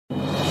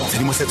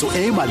tshedimosetso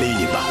e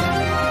maleba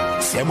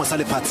seemo sa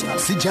lefatshe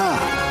se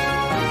jang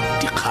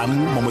dikgang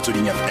mo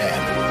motsweding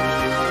FM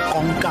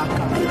konka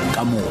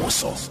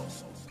bokamoso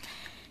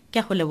ke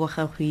go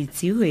leboga go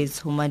itsiwe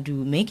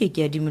tshomadume ke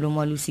Keadimilwe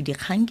Moalusi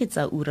dikgang ke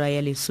tsa ura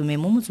ya lesome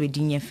mo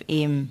motsweding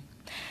FM.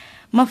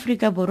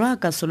 MaAfrika Borwa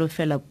ka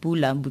solofela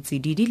pula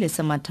botsididi le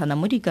semathana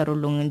mo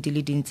dikarolong di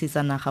le dintsi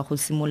tsa naga go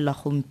simolola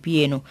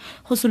gompieno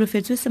go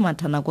solofetswe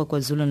semathana kwa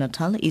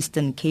KwaZulu-Natal,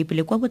 Eastern Cape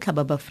le kwa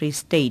botlhaba ba Free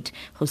State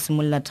go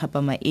simolola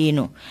thapama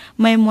eno.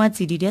 Maemo a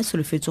tsididi a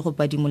solofetswe go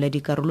padimola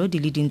dikarolo di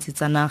le dintsi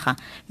tsa naga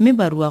mme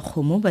barua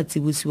kgomo ba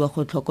tsibosiwa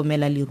go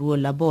tlhokomela leruo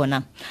la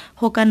bona.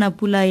 Go kana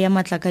pula ya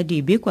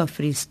matlakadibe kwa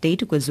Free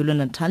State,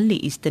 KwaZulu-Natal le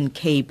Eastern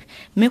Cape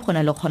mme go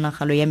na le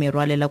kgonagalo ya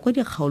merwalela kwa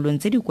dikgaolong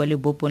tse di kwa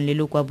lebopong le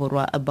le kwa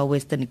borwa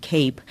ba Western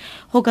Cape.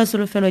 Go ka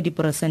solofelwa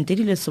diperesente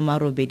di le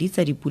 80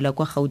 tsa dipula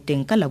kwa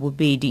Gauteng ka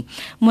labobedi.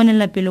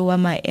 Monelapele wa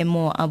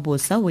maemo a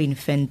bosa Wayne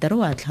Venter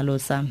wa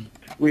tlhalosa.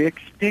 We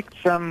expect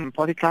some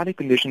partly cloudy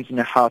conditions in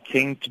the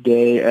Gauteng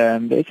today.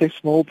 There's a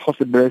small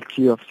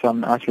possibility of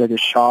some isolated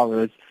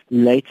showers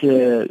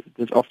later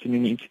this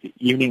afternoon into the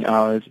evening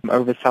hours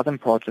over southern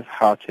parts of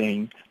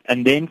Gauteng.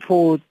 And then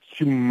for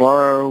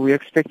tomorrow, we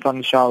expect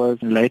sun showers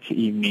in later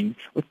evening,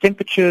 with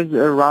temperatures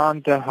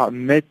around the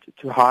mid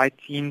to high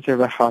teens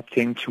over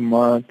Gauteng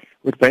tomorrow,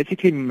 with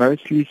basically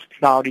mostly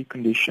cloudy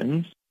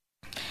conditions.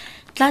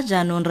 Tla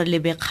jaanong re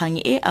lebe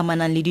kgang e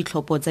amanang le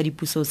ditlhopho tsa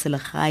dipuso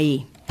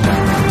selegae.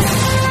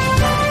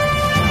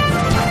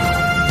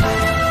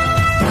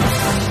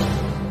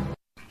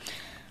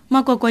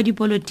 Makoko a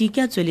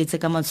dipolotiki a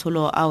tsweletse ka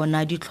matsholo a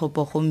ona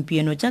ditlhopho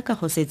gompieno jaaka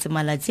go setse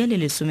malatsi a le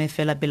lesome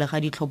fela pele ga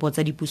ditlhopho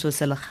tsa dipuso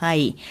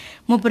selegae.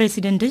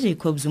 Moporesidente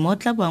Jacob Zuma o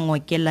tla ba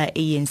ngokela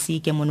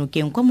ANC ke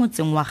monokeng kwa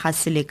motseng wa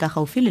Gasele ka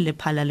gaufi le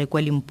lephala le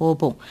kwa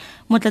Limpopo.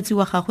 Motlatsi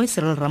wa gagwe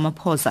Cyril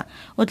Ramaphosa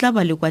o tla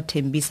ba le kwa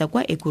Tembisa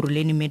kwa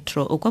Ekurhuleni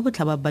Metro o kwa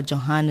botlhaba ba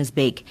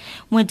Johannesburg.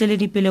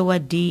 Moeteledipele wa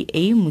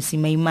DA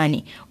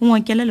Musimaimane o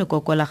ngokela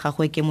lekoko la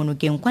gagwe ke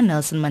monokeng kwa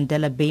Nelson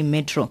Mandela Bay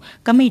Metro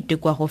ka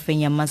maiteko a go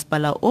fenya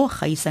masepala o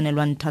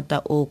gaisanelwang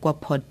thata o kwa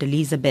Port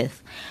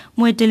Elizabeth.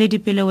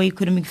 Moeteledipele wa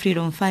Economic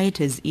Freedom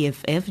Fighters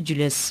EFF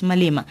Julius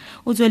Malema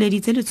o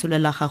tsweleditse letsholo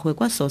la gagwe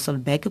kwa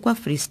Sasolburg kwa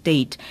Free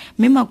State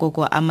mme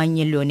makoko a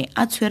manyelone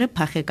a tshwere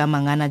phage ka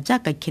mangana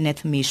jaaka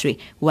Kenneth Mishwe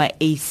wa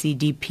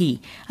ACDP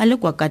a le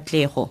kwa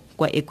Katlego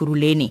kwa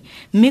Ekurhuleni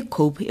mme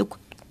Cope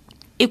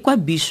e kwa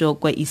Bisho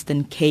kwa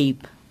Eastern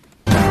Cape.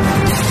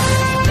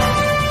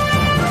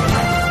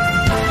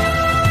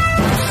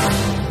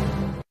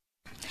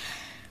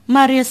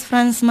 Marius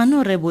Fransman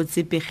o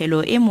rebotse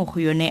pegelo e mo go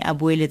yone a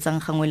boeletsang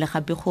gangwe le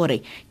gape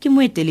gore ke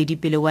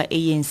moeteledipele wa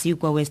ANC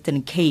kwa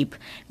Western Cape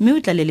mme o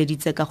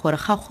tlaleleditse ka gore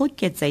ga go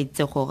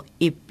ketsaitsego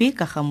epe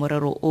ka ga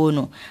morero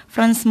ono.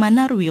 Fransman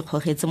a re o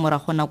ikgogetse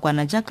morago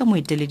nakwana jaaka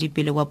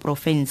moeteledipele wa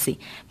porofense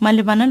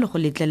malebana le go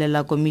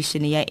letlelela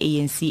komishene ya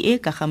ANC e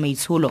ka ga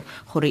maitsholo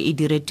gore e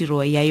dire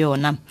tiro ya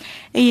yona.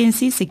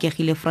 ANC se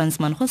kegile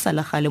Fransman go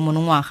sala gale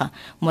monongwaga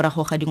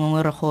morago ga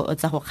dingongorego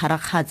tsa go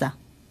kgarakgatsa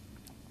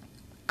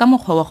ka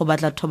mokgwa wa go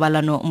batla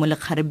thobalano mo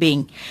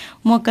lekgarebeng.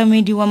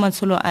 Mokamedi wa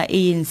matsholo a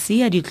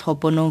ANC a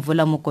ditlhopho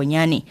Nomvula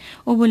Mokonyane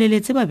o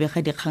boleletse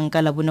babega dikgang ka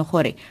la bone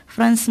gore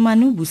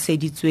Fransman o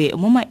buseditswe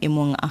mo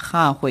maemong a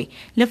gagwe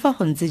le fa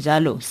go ntse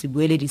jalo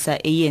sebueledi sa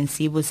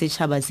ANC bo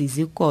setšhaba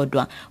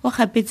Zizikodwa o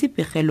gapetse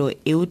pegelo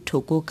e o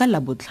thoko ka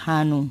la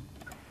botlhano.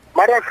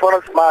 Marius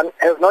Fransman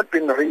has not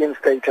been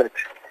reinstated.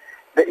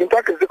 The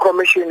Integrity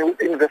Commission who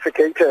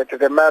investigated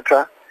the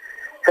matter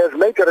has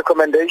made a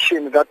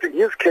recommendation that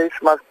his case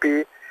must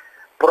be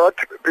brought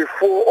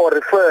before or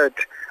referred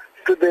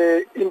to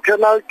the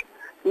Internal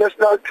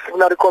National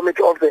Disciplinary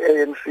Committee of the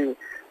ANC.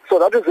 So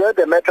that is where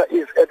the matter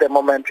is at the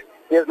moment.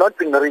 He has not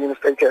been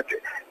reinstated.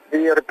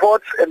 The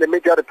reports and the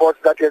media reports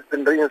that he has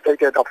been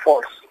reinstated are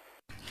false.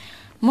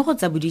 Mo go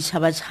tsa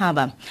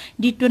boditšhabatšhaba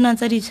ditona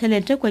tsa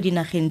ditšhelete kwa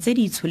dinageng tse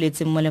di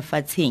itsholetseng mo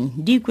lefatsheng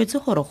di ikwetse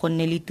gore go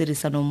nne le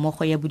tirisano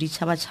mmogo ya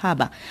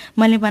boditšhabatšhaba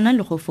malebana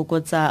le go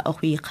fokotsa go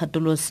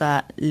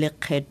ikgatolosa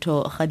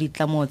lekgetho ga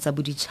ditlamo tsa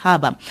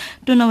boditšhaba.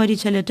 Tona wa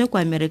ditšhelete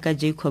kwa Amerika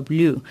Jacob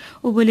Lew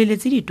o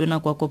boleletse ditona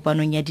kwa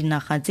kopanong ya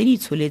dinaga tse di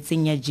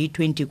itsholetseng ya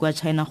G20 kwa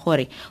China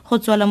gore go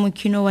tswala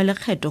mokhino wa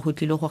lekgetho go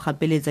tlile go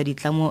gapeletsa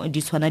ditlamo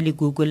di tshwana le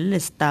Google le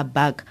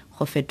Starbucks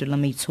go fetola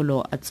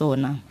maitsholo a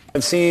tsona.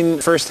 I've seen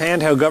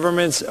firsthand how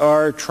governments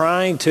are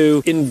trying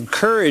to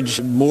encourage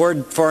more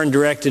foreign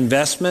direct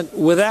investment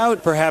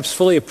without perhaps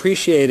fully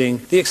appreciating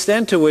the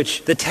extent to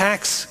which the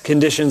tax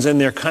conditions in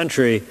their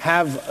country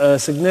have a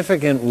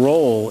significant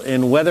role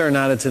in whether or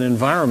not it's an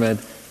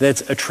environment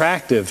that's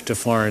attractive to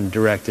foreign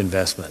direct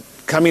investment.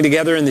 Coming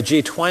together in the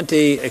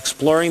G20,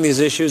 exploring these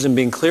issues and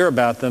being clear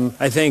about them,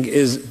 I think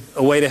is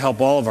a way to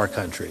help all of our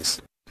countries.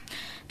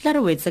 Tla re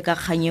wetse ka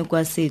kganye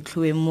kwa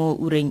setlhoe mo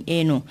ureng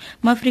eno.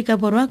 MaAfrika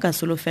Borwa ka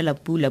solofela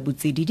pula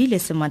botsididi le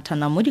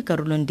semathana mo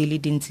dikarolong di le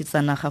dintsi tsa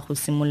naga go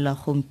simolola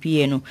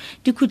gompieno.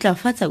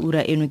 Dikhutlafatsa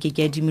ura eno ke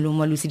Keadimilwe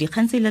Moalusi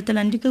dikgang tse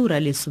latelang di ka ura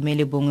lesome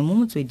le bongwe mo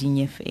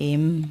motsweding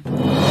FM.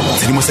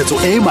 Tshedimosetso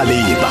e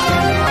maleba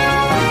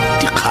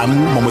Dikgang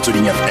mo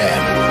Motsweding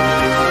FM.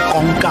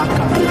 Konka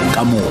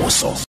bokamoso.